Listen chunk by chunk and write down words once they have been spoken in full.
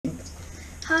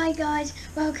Hi guys,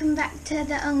 welcome back to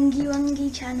the Ungy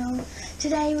Wungy channel.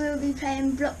 Today we'll be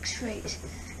playing Blox Fruits.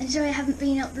 And sorry I haven't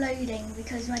been uploading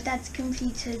because my dad's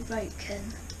computer is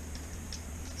broken.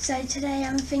 So today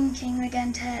I'm thinking we're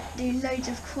going to do loads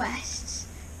of quests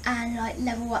and like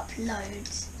level up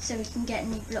loads so we can get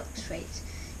new Blox Fruits.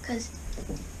 Because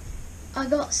I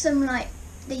got some like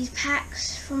these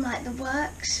packs from like the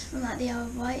works, from like the Isle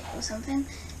of Wight or something.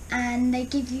 And they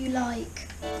give you like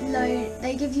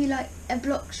a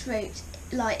Blox Fruit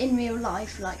like in real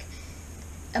life, like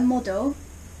a model,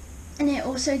 and it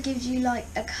also gives you like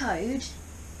a code,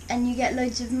 and you get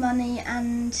loads of money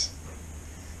and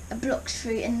a Blox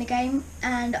Fruit in the game.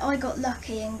 And I got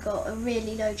lucky and got a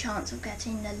really low chance of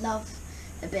getting the love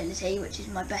ability, which is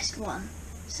my best one.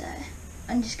 So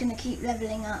I'm just gonna keep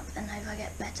leveling up and hope I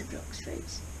get better Blox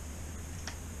Fruits.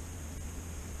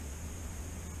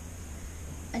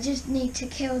 I just need to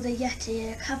kill the Yeti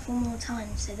a couple more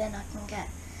times so then I can get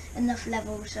enough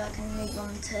levels so I can move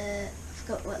on to, I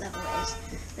forgot what level it is,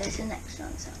 but it's the next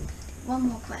one, so one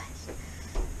more quest.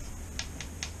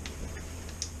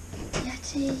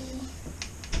 Yeti,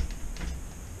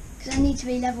 because I need to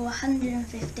be level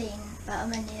 115, but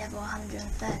I'm only level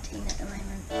 113 at the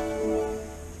moment.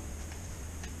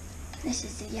 This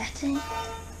is the Yeti.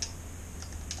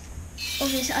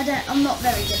 Obviously I'm not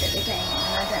very good at the game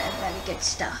and I don't have very good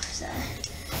stuff, so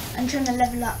I'm trying to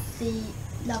level up the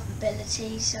love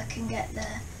ability so I can get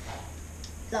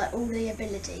the all the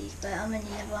abilities, but I'm only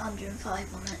level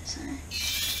 105 on it, so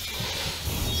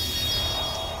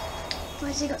why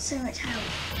has he got so much health?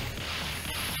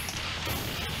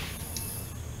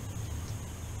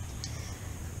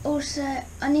 Also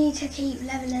I need to keep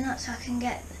leveling up so I can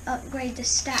upgrade the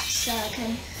stats so I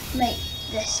can make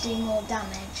this do more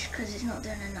damage, because it's not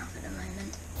doing enough at the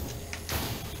moment.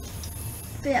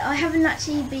 But yeah, I haven't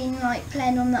actually been like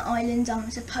playing on the islands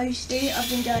I'm supposed to. I've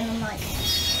been going on like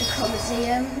the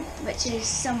Colosseum, which is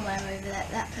somewhere over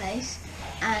that place,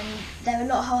 and they're a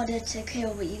lot harder to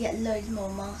kill, but you get loads more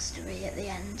mastery at the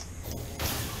end.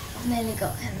 I've nearly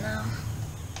got him now.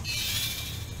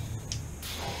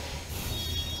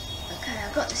 Okay,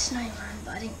 I got the snowman,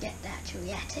 but I didn't get the actual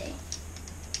Yeti.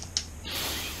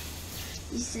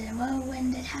 Use the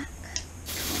whirlwind attack.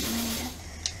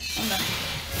 Oh no.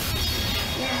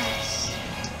 Yes!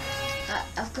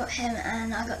 I've got him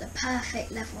and I got the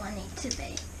perfect level I need to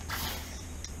be.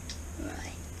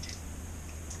 Right.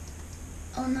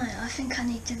 Oh no, I think I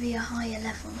need to be a higher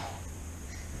level.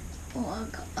 Or I'll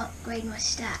upgrade my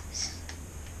stats.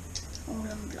 All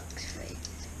on Blox Fruits.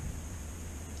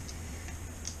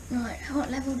 Right, what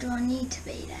level do I need to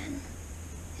be then?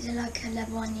 Is it like a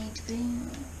level I need to be?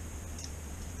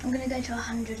 I'm going to go to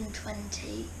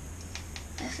 120,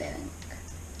 I think.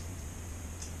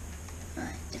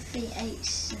 Right, defeat 8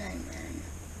 snowmen.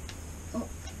 Oh,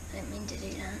 I didn't mean to do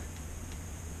that.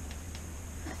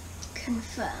 Right,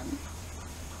 confirm.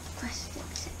 Quest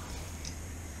accepted.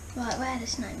 Right, where are the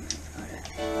snowmen?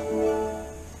 Alright.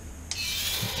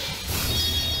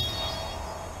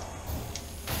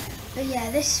 But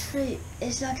yeah, this fruit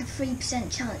is like a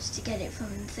 3% chance to get it from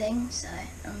the thing, so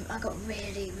I got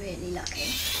really, really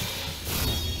lucky.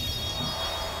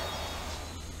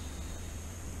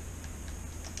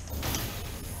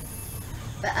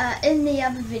 But in the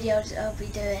other videos I'll be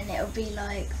doing, it'll be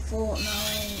like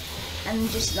Fortnite and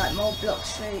just like more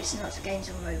Blox Fruits and lots of games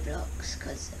on Roblox,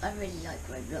 because I really like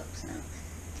Roblox now.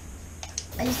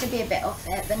 I used to be a bit off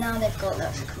it, but now they've got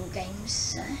lots of cool games,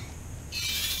 so.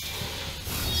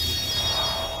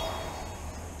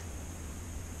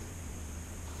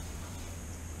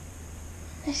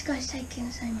 This guy's taking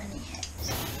so many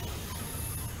hits.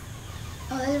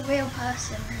 Oh, there's a real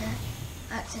person here.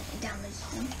 I accidentally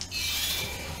damaged them.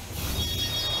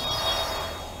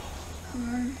 Come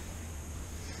on.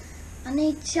 I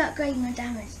need to upgrade my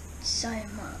damage so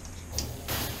much,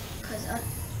 because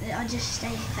I just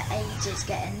stayed for ages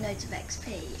getting loads of XP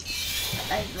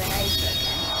over and over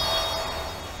again.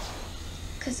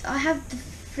 Because I have the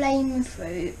flame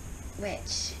fruit,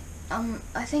 which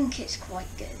I think it's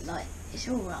quite good. Like, it's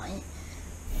alright,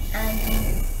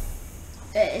 and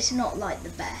it's not like the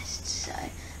best, so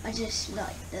I just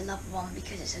like the love one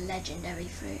because it's a legendary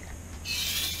fruit.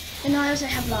 And I also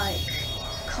have like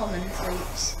common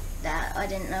fruits that I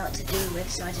didn't know what to do with,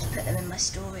 so I just put them in my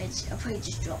storage. I'll probably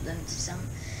just drop them to some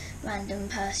random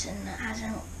person that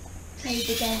hasn't played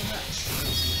the game much,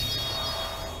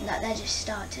 like they're just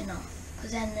starting off,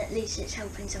 because then at least it's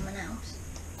helping someone else.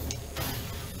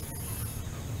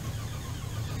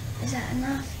 Is that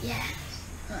enough? Yes.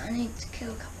 Right, I need to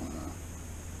kill a couple more.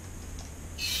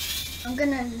 I'm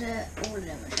gonna loot all of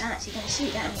them. I'm actually gonna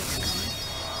shoot that in the sky.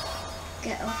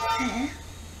 Get off here.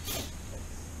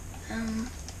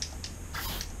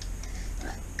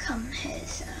 Right, come here,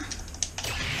 sir.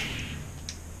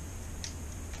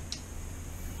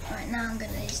 Right, now I'm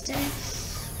gonna use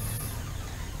this,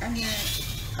 and then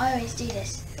I always do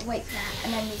this. Wait for that,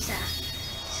 and then use that.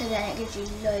 So then it gives you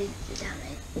loads of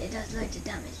damage. It does loads of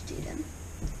damage to them,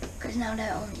 because now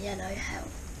they're on yellow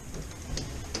health.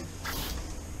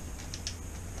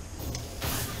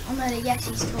 Oh no, the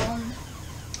Yeti's gone.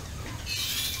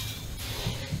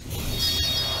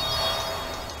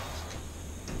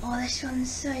 Oh, this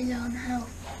one's so low on health.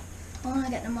 I want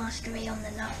to get the mastery on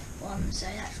the left one, so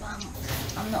that's why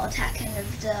I'm not attacking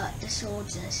with the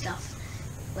swords and stuff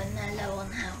when they're low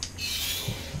on health.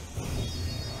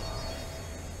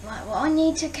 Right, well I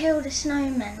need to kill the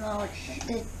snowman while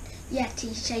the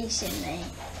Yeti's chasing me.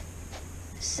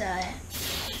 So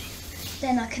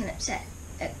then I can accept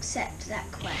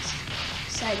that quest.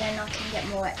 So then I can get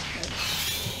more XP.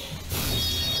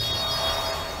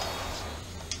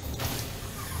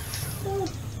 Ooh.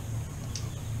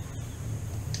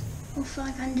 Oh,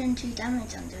 502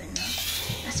 damage I'm doing now.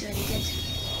 That's really good.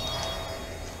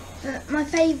 But my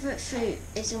favourite fruit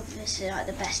is obviously like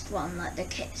the best one, like the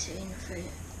kitsune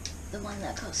fruit. The one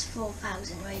that costs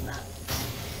 4,000 Robux.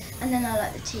 And then I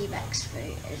like the T-Rex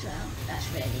fruit as well. That's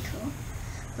really cool.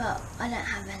 But I don't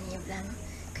have any of them.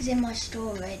 Because in my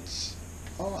storage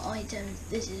or items,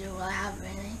 this is all I have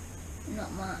really.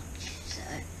 Not much. So,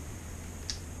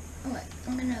 oh wait,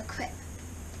 I'm going to equip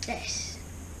this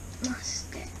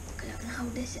musket. Because I can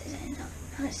hold this at the same time.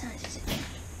 How much damage does it do?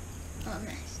 Oh, I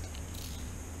missed.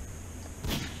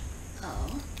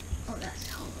 Oh, that's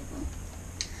horrible.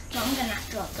 But I'm going to have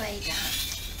to upgrade that.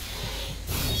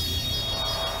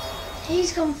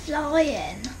 He's gone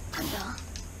flying.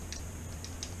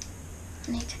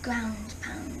 I need to ground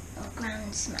pound or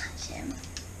ground smash him.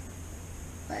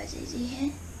 Where is he? Is he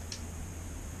here?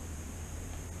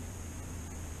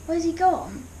 Where's he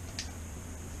gone?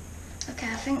 Okay,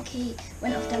 I think he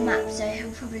went off the map, so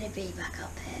he'll probably be back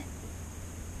up here.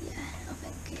 Yeah, I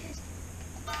think he is.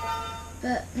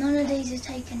 But none of these are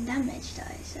taking damage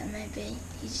though, so maybe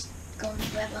he's gone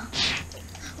forever.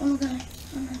 Oh my god,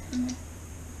 oh no, oh no.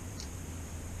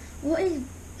 What is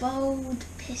bold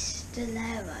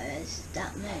pistolero as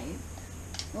that move?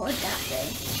 What would that be?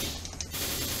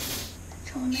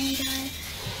 Tornado.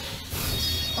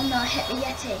 Oh no, I hit the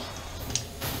Yeti.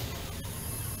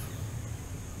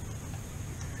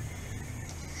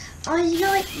 I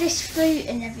like this fruit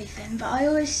and everything, but I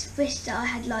always wish that I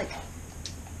had like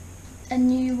a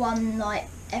new one like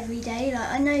every day. Like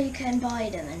I know you can buy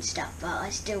them and stuff, but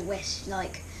I still wish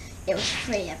like it was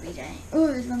free every day. Oh,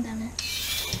 there's one down there.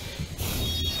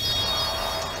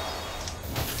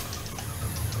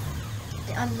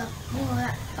 I love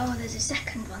that. Oh, there's a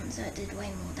second one, so it did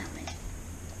way more damage.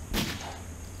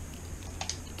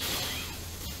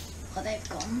 Oh, they've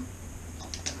gone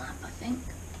off the map, I think.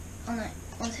 Oh no,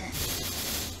 what's here?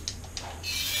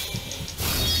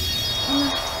 Oh no,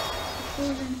 I've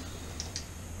fallen.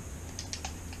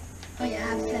 Oh yeah, I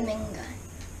have flamingo.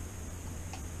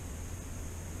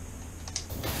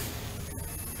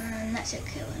 And that should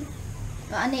kill him.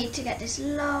 But I need to get this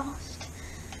last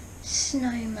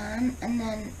snowman, and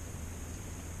then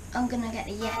I'm gonna get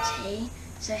the Yeti,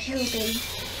 so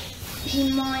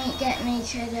he might get me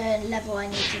to the level I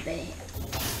need to be,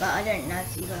 but I don't know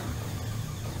if he will.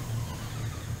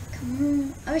 Come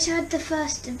on, I wish I had the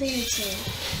first ability,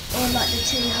 or like the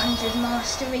 200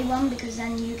 mastery one, because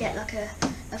then you get like a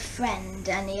friend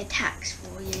and he attacks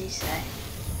for you, so.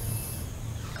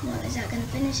 Come on, is that gonna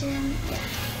finish him? Yeah.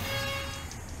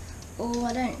 Oh,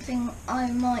 I don't think I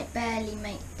might barely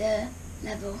make the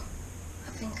level.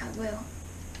 I think I will.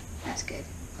 That's good.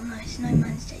 Oh no,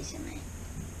 snowman's chasing me.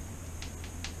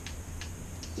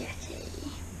 Yeti.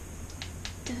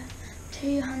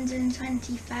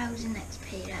 220,000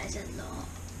 XP, that is a lot.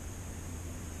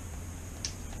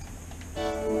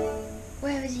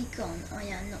 Where has he gone? Oh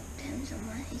yeah, I knocked him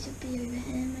somewhere. He should be over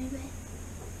here maybe.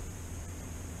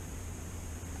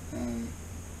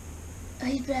 Oh,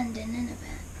 he's blending in a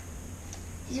bit.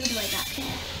 He's all the way back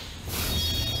here.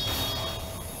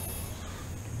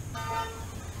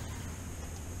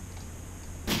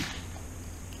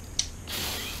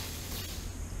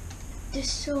 The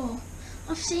saw.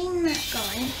 I've seen that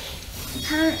guy.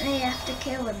 Apparently you have to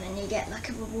kill him and you get like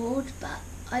a reward, but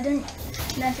I don't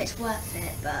know if it's worth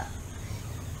it, but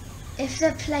if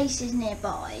the place is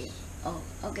nearby,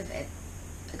 I'll give it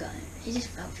a go. He just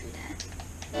fell through there.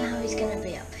 Now he's gonna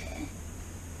be up here.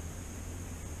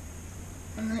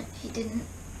 Oh no, he didn't.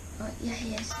 Oh yeah,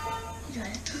 he is. He's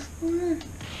right. Oh no.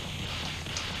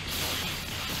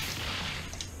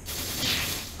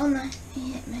 Oh no,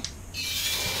 he hit me.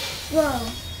 Whoa.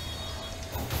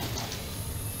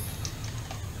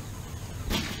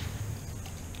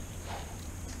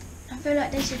 I feel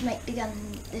like they should make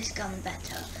this gun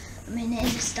better. I mean, it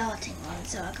is a starting one,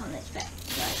 so I can't expect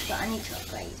much, but I need to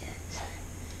upgrade it. So.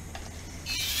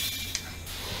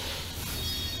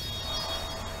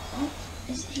 Oh,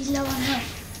 he's low on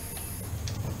health.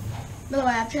 By the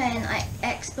way, I play on like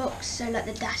Xbox, so like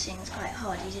the dashing is quite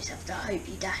hard. You just have to hope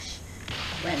you dash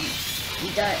when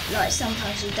you don't. Like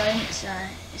sometimes you don't, so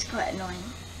it's quite annoying.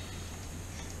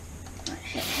 Right,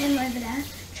 hit him over there.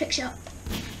 Trick shot.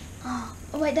 Oh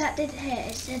wait, that did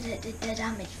hit. It said it did the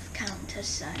damage counter,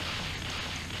 so.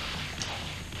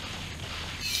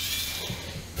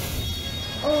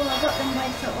 Oh, I got them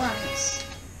both at once.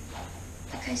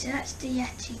 Okay, so that's the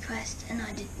Yeti quest, and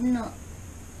I did not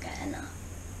get enough.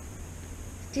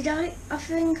 Did I? I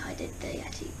think I did the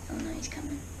Yeti. Oh no, he's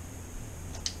coming.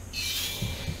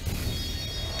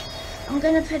 I'm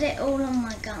gonna put it all on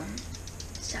my gun,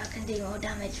 so I can do more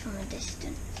damage from a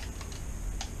distance.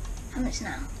 How much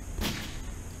now?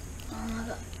 Oh my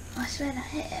god, I swear that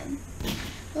hit him.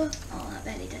 Oh, that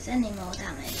barely does any more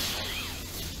damage.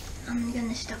 I'm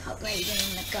gonna stop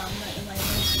upgrading the gun at the moment.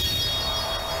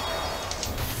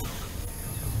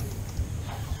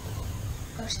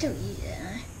 I'll still use it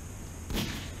though.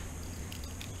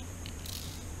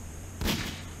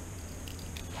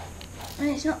 I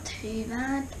mean, it's not too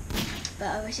bad, but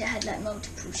I wish it had like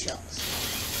multiple shots.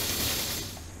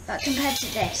 But compared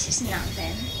to this, it's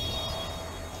nothing.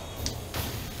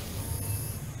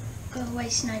 Go away,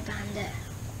 Snow Bandit.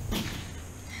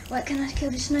 Wait, can I kill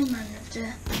the snowman of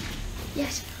the...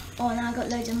 Yes. Oh, now I got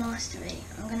loads of mastery.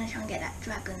 I'm gonna try and get that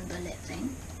dragon bullet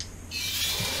thing.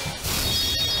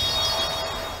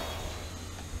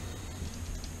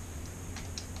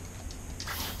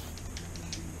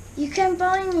 You can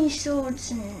buy new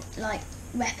swords and like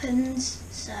weapons,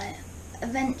 so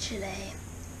eventually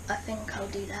I think I'll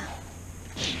do that.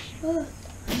 Oh,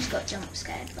 I just got jump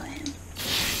scared by him.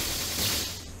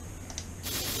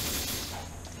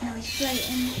 Now he's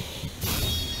floating.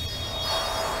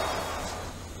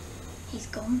 He's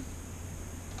gone.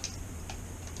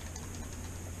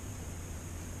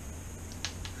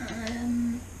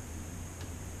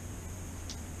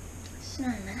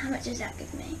 Snowman, how much does that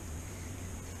give me?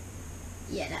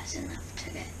 Yeah, that's enough to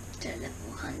get to level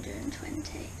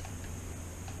 120.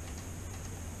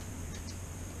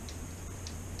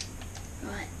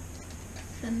 Right,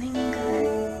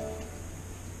 flamingo.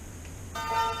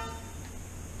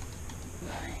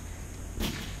 Right.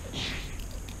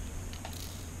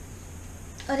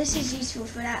 Oh, this is useful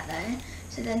for that though.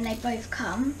 So then they both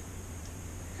come,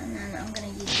 and then I'm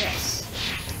going to use this.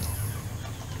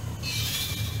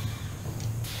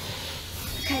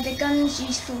 Okay, the gun's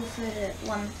useful for the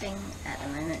one thing at the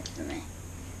moment for me.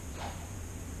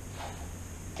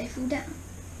 They fall down.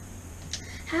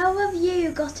 How have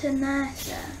you gotten there,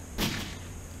 sir?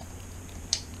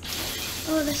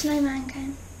 Oh, the snowman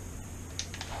came.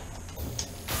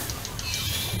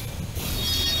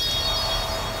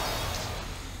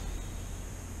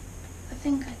 I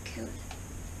think I killed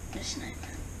the snowman.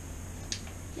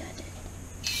 Yeah, I did.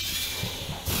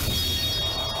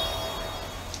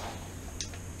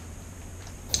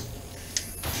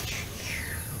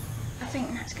 I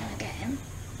think that's gonna get him.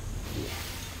 Yeah.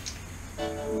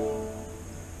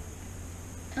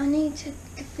 I need to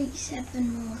defeat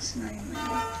 7 more snowmen.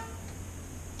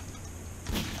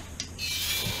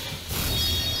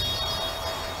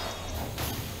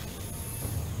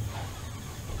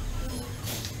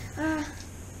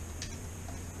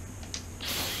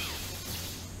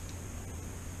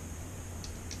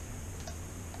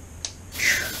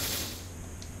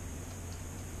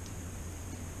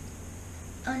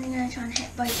 I'm going to try and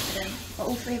hit both of them, or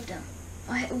all 3 of them.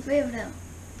 I hit all 3 of them.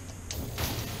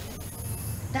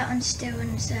 That one's still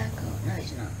in the circle. No,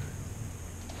 it's not.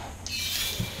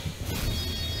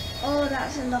 Oh,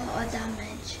 that's a lot of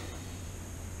damage.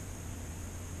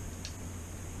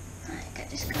 Right, get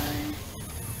this going.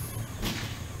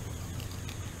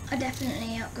 I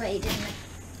definitely upgraded the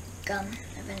gun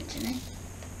eventually.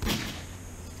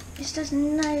 This does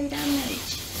no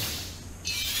damage.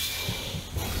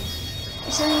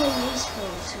 It's only useful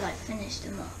to like finish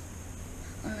them off.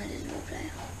 Oh no, there's a real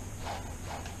player.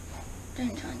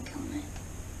 Don't try and kill me.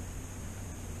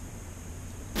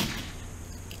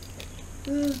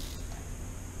 Ooh.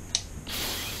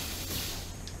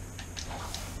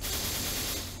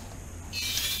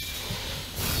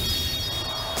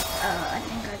 Oh, I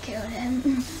think I killed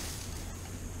him.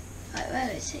 Right,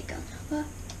 where is he gone? What?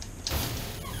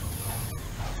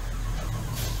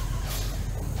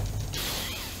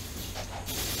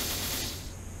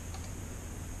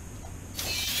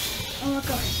 Oh my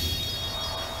gosh,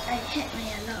 they hit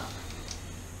me a lot.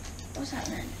 What's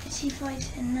happening? Is he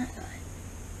fighting that guy?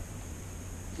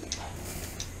 Yeah.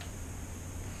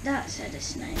 That's a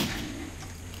snake, isn't it?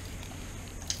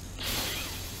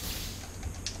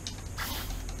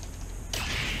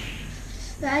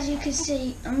 But as you can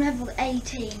see, I'm level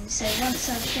 18, so once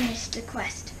I've finished the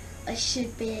quest, I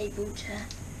should be able to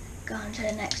go on to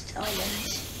the next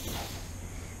island.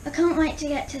 I can't wait to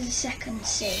get to the second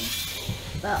sea,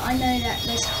 but I know that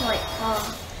there's quite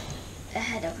far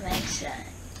ahead of me, so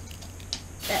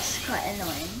that's quite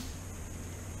annoying.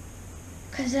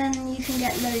 Because then you can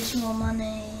get loads more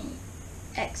money,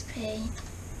 XP,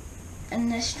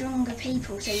 and they're stronger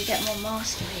people, so you get more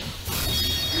mastery.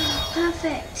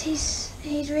 Perfect, he's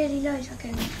really low, so I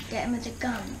can get him with a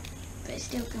gun, but I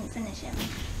still couldn't finish him.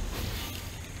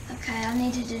 Okay, I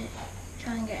needed to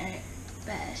try and get a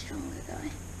better, stronger guy.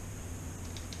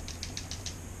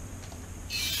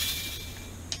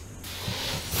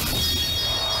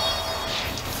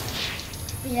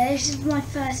 But yeah, this is my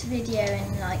first video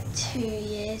in like 2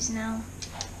 years now.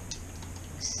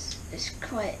 It's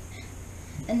quite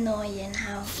annoying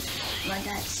how my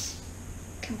dad's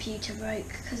computer broke,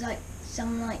 because like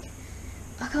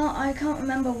I can't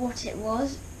remember what it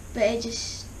was, but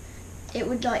it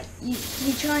would like you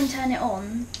try and turn it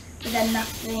on, but then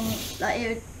nothing, like it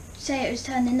would say it was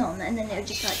turning on and then it would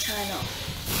just like turn off.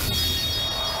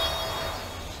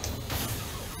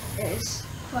 It was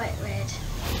quite weird.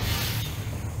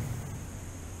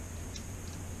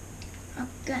 I'm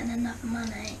getting enough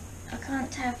money. I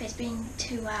can't tell if it's been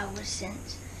 2 hours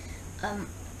since I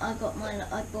bought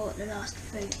the last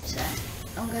fruit, so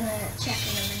I'm gonna check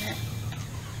in a minute.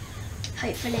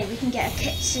 Hopefully we can get a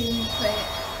kitsune fruit,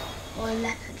 or a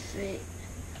leopard fruit,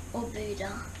 or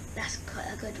Buddha. That's quite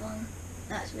a good one.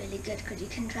 That's really good because you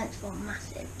can transform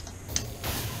massive.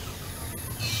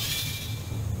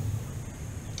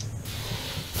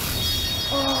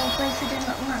 Oh, both of them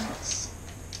at once.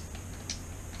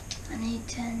 I need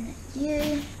 10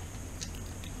 you.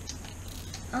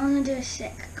 I want to do a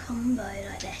sick combo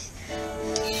like this.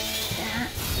 That.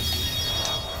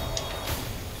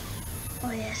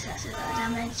 Oh yes, that's a lot of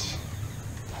damage.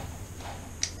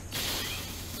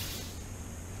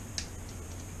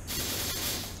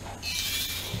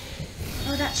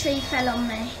 Oh, that tree fell on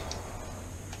me.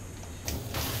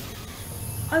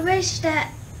 I wish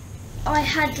that I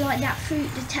had like that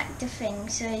fruit detector thing,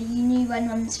 so you knew when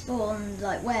one spawned,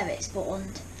 like where it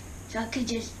spawned. So I could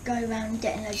just go around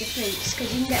getting loads of fruits,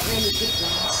 because you can get really good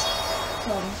ones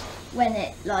from when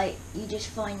it, like, you just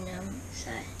find them. So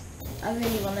I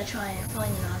really want to try and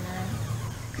find one of them.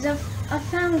 Because I've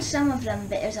found some of them,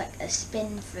 but it was like a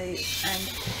spin fruit and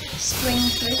spring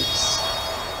fruits.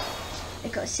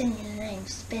 They've got a similar name,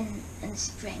 spin and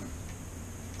spring.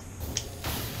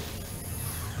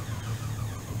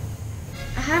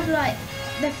 I have like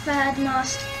the 3rd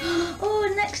master.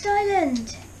 Oh, next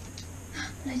island!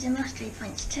 Loads of mastery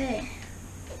points too.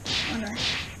 Oh no.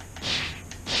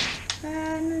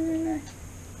 No.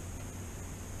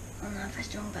 Oh no, I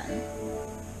pressed the wrong button.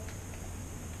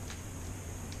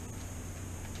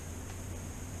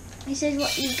 He says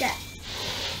what you get.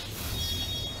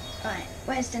 Right,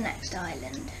 where's the next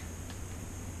island?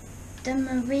 The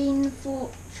Marine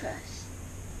Fortress.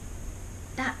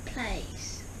 That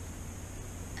place.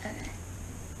 Okay.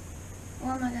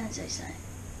 Why am I going so slow?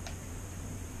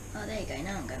 Oh, there you go,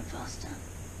 now I'm going faster.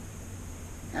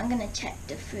 I'm going to check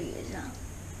the fruit as well.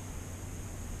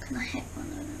 Can I hit one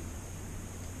of them?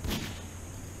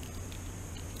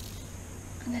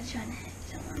 I'm going to try and hit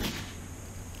someone.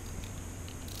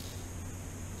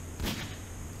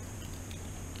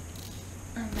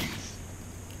 I missed.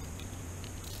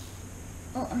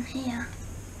 Oh, I'm here.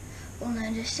 Oh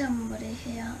no, there's somebody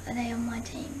here. Are they on my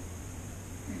team?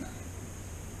 No.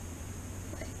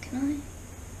 Wait, can I?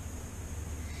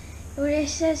 Well, it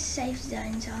says safe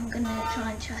zone, so I'm gonna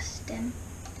try and trust him.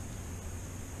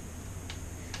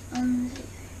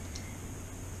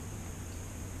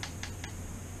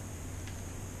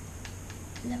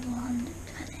 Level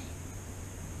 120.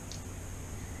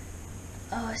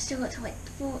 Oh, I still got to wait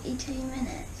 42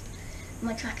 minutes.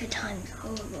 My tracker time's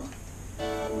horrible.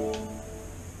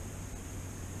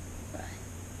 Right,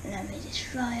 let me just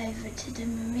fly over to the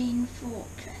Marine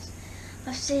Fortress.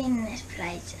 I've seen this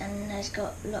place and there's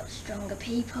got lots stronger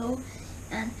people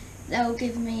and they'll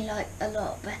give me like a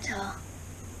lot better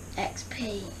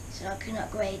XP so I can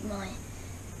upgrade my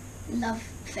love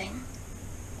thing.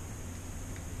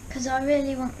 Because I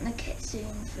really want the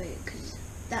kitsune fruit because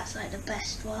that's like the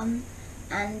best one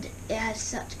and it has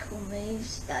such cool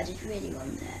moves that I just really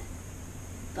want it.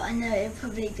 but I know it'll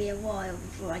probably be a while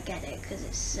before I get it because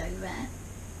it's so rare.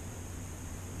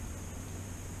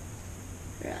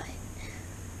 Right,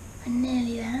 we're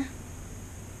nearly there.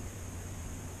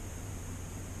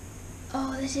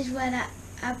 Oh, this is where that,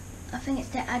 I think it's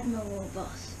the Admiral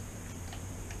boss.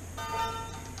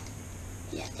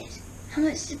 Yeah, it is. How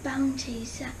much the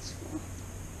bounties that's for?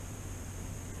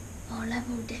 Oh,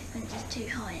 level difference is too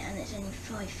high and it's only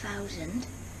 5,000.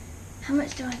 How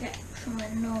much do I get from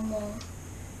a normal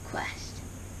quest?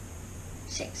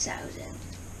 6,000.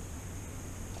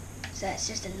 So it's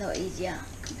just a lot easier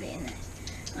completing this.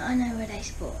 I know where they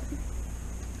spawn.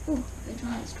 Ooh,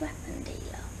 advanced weapon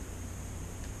dealer.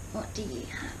 What do you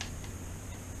have?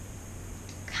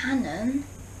 Cannon?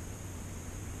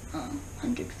 Oh,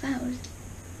 100,000.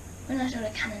 When I saw the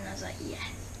cannon I was like, yes.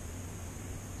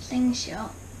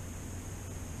 Slingshot.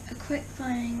 A quick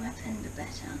firing weapon but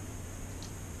better.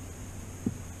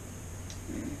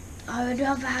 I would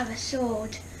rather have a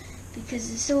sword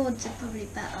because the swords are probably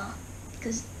better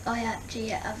because I actually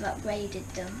have upgraded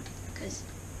them because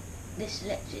this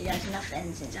literally has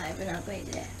nothing since I haven't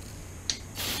upgraded it.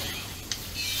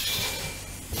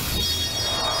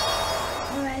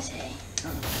 Where is he?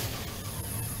 Oh.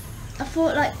 I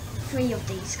fought like 3 of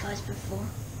these guys before.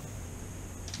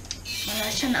 When I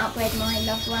was trying to upgrade my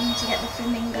loved one to get the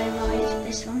flamingo ride,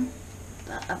 this one,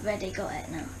 but I've already got it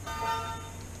now.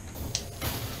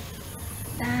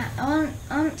 That, I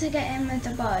want to get him with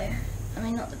the bow. I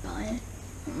mean not the bow,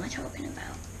 what am I talking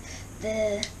about?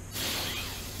 The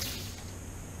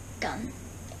gun,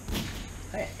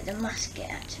 or the musket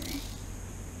actually.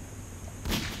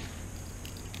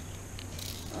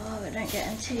 Oh, but don't get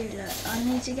him too low. I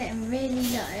need to get him really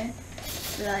low,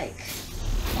 like,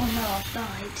 oh no, I've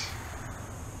died.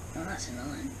 Oh, that's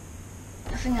annoying.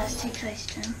 I think that's too close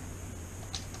to him.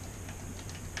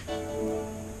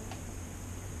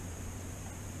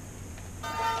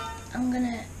 I'm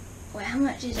gonna... Wait, how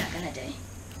much is that gonna do?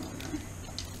 Oh no.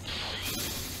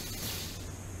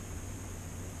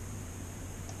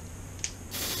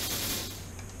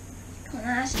 Come on,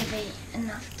 that has to be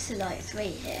enough to like 3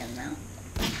 hit him now.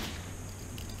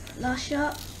 Last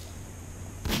shot?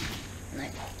 No,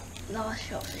 last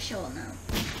shot for sure now.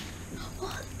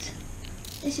 What?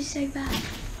 This is so bad.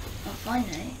 Oh,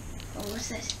 finally. Oh, what's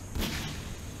this?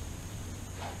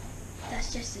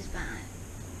 That's just as bad.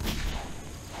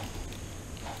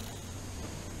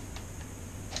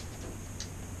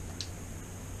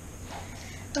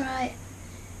 Alright,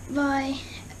 bye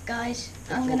guys.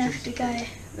 I'm gonna have to go.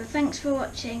 But thanks for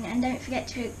watching and don't forget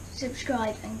to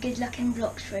subscribe and good luck in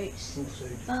Blox Fruits.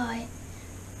 Bye.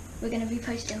 We're gonna be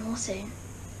posting more soon.